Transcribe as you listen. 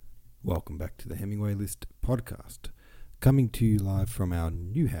Welcome back to the Hemingway List podcast, coming to you live from our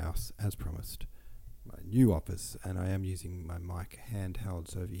new house, as promised, my new office, and I am using my mic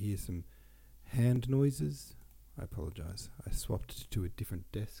handheld, so if you hear some hand noises, I apologise. I swapped to a different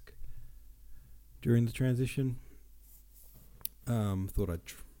desk during the transition. Thought I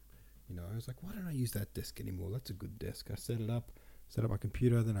was like, why don't I use that desk anymore? That's a good desk. I set up my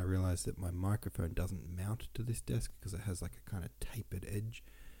computer, then I realised that my microphone doesn't mount to this desk because it has like a kind of tapered edge.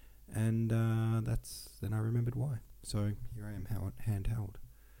 And then I remembered why. So here I am, handheld.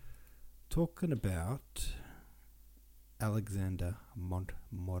 Talking about Alexander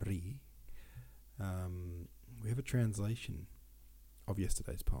Montgomery. We have a translation of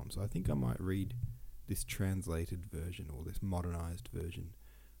yesterday's poem. So I think I might read this translated version or this modernized version.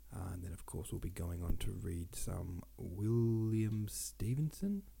 And then, of course, we'll be going on to read some William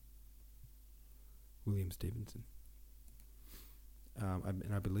Stevenson.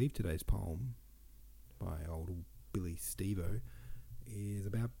 And I believe today's poem by old Billy Stevo is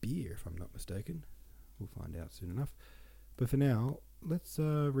about beer, if I'm not mistaken. We'll find out soon enough. But for now, let's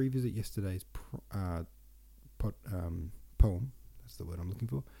revisit yesterday's poem. That's the word I'm looking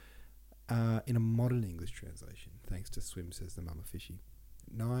for. In a modern English translation, thanks to Swim Says the Mama Fishy.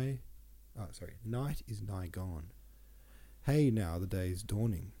 Night is nigh gone. Hey now, the day's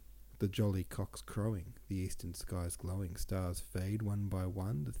dawning. The jolly cock's crowing, the eastern sky's glowing, stars fade one by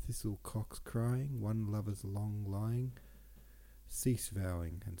one, the thistle cock's crying, one lover's long lying. Cease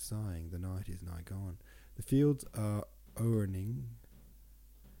vowing and sighing, the night is nigh gone. The fields are o'ernowing,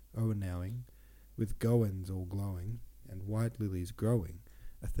 with gowans all glowing, and white lilies growing,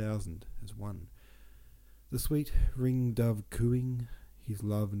 1,000 as one. The sweet ring-dove cooing, his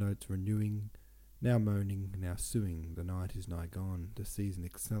love notes renewing, now moaning, now suing, the night is nigh gone, the season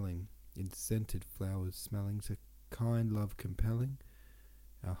excelling, in scented flowers smelling, so kind love compelling,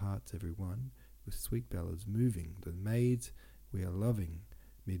 our hearts every one, with sweet ballads moving, the maids we are loving,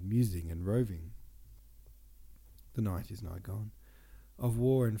 mid musing and roving. The night is nigh gone. Of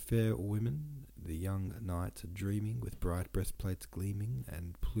war and fair women, the young knights are dreaming, with bright breastplates gleaming,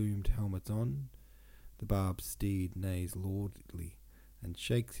 and plumed helmets on. The barbed steed neighs lordly, and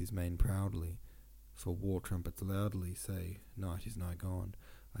shakes his mane proudly, for war trumpets loudly say, night is nigh gone.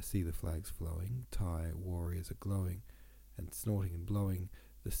 I see the flags flowing, Thai warriors are glowing, and snorting and blowing,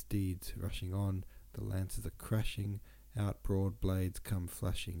 the steeds rushing on, the lances are crashing, out broad blades come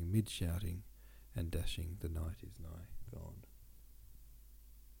flashing, mid shouting and dashing, the night is nigh gone.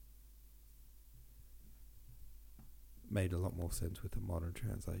 Made a lot more sense with the modern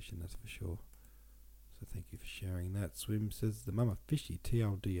translation, that's for sure. So thank you for sharing that. Swim Says the Mama Fishy,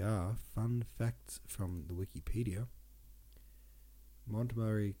 TLDR, fun facts from the Wikipedia.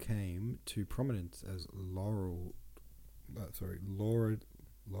 Montgomery came to prominence as Laurelid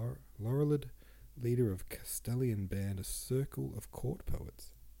leader of Castilian band, a circle of court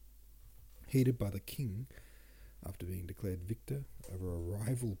poets. Heated by the king after being declared victor over a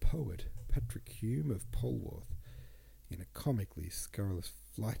rival poet, Patrick Hume of Polwarth, in a comically scurrilous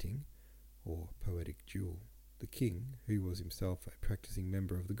flighting or poetic duel. The king, who was himself a practicing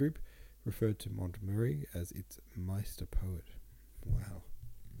member of the group, referred to Montgomery as its Meister poet. Wow.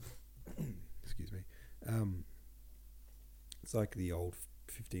 Excuse me. It's like the old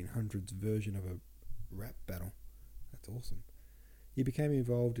 1500s version of a rap battle. That's awesome. He became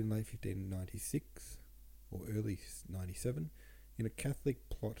involved in late 1596 or early 97 in a Catholic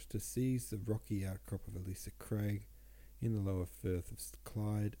plot to seize the rocky outcrop of Elisa Craig in the lower Firth of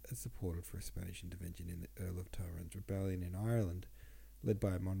Clyde, as supported for a Spanish intervention in the Earl of Tyrone's rebellion in Ireland, led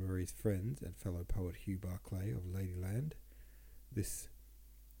by Montgomery's friends and fellow poet Hugh Barclay of Ladyland. This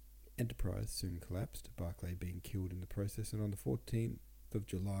enterprise soon collapsed, Barclay being killed in the process, and on the 14th of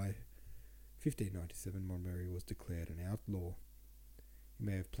July 1597 Montgomery was declared an outlaw. He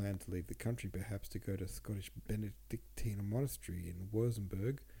may have planned to leave the country, perhaps to go to Scottish Benedictine monastery in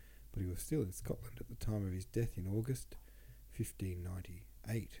Würzburg, but he was still in Scotland at the time of his death in August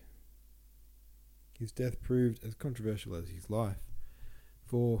 1598. His death proved as controversial as his life,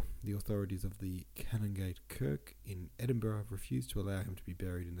 for the authorities of the Canongate Kirk in Edinburgh refused to allow him to be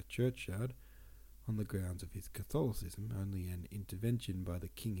buried in the churchyard on the grounds of his Catholicism, only an intervention by the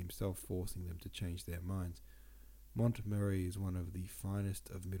king himself forcing them to change their minds. Montgomery is one of the finest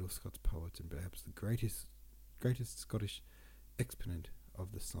of Middle Scots poets and perhaps the greatest Scottish exponent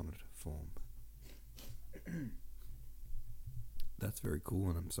of the sonnet form. That's very cool,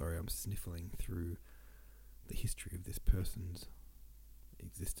 and I'm sorry I'm sniffling through the history of this person's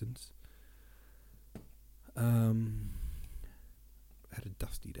existence. Had a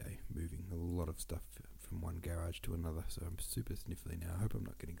dusty day, moving a lot of stuff from one garage to another, so I'm super sniffly now. I hope I'm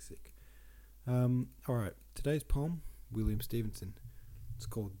not getting sick. Alright, today's poem, William Stevenson. It's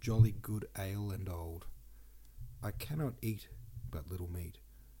called Jolly Good Ale and Old. I cannot eat but little meat.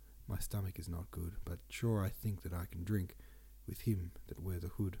 My stomach is not good, but sure I think that I can drink with him that wears a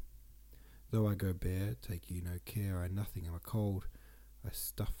hood. Though I go bare, take you no care, I nothing am a cold. I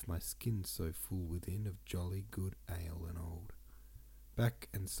stuff my skin so full within of jolly good ale and old. Back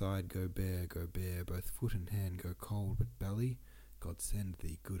and side go bare, both foot and hand go cold, but belly, God send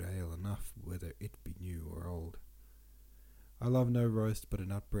thee good ale enough, whether it be new or old. I love no roast but a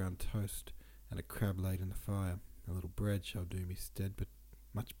nut brown toast, and a crab laid in the fire. A little bread shall do me stead, but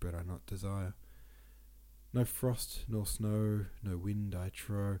much bread I not desire. No frost nor snow, no wind I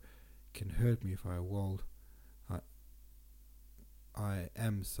trow, can hurt me if I wold. I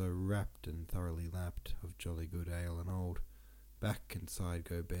am so wrapped and thoroughly lapped of jolly good ale and old. Back and side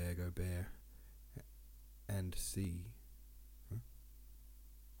go bare, and see.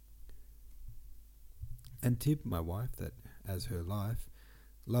 And Tib, my wife, that as her life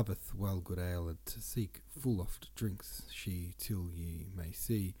loveth well good ale, and to seek full oft drinks she, till ye may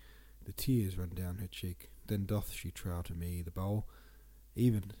see the tears run down her cheek. Then doth she trow to me the bowl,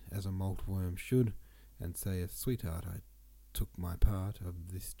 even as a malt worm should, and saith, Sweetheart, I took my part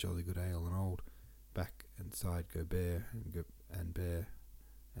of this jolly good ale and old. Back and side go bare,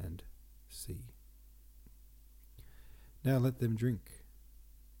 and see. Now let them drink,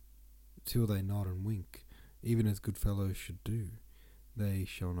 till they nod and wink, even as good fellows should do. They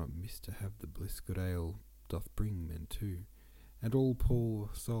shall not miss to have the bliss good ale doth bring men to. And all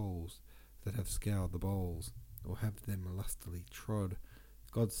poor souls that have scoured the bowls, or have them lustily trod,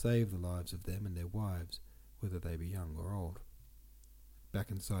 God save the lives of them and their wives, whether they be young or old.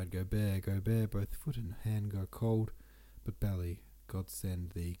 Back and side go bare, both foot and hand go cold, but belly, God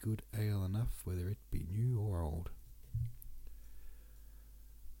send thee good ale enough, whether it be new or old.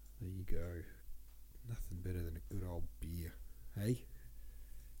 There you go. Nothing better than a good old beer, hey?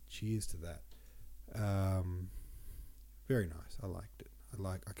 Cheers to that. Very nice. I liked it.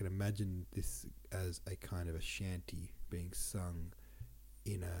 I can imagine this as a kind of a shanty being sung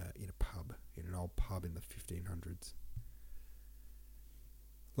in a pub, in an old pub in the 1500s.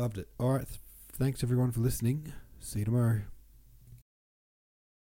 Loved it. All right. Thanks everyone for listening. See you tomorrow.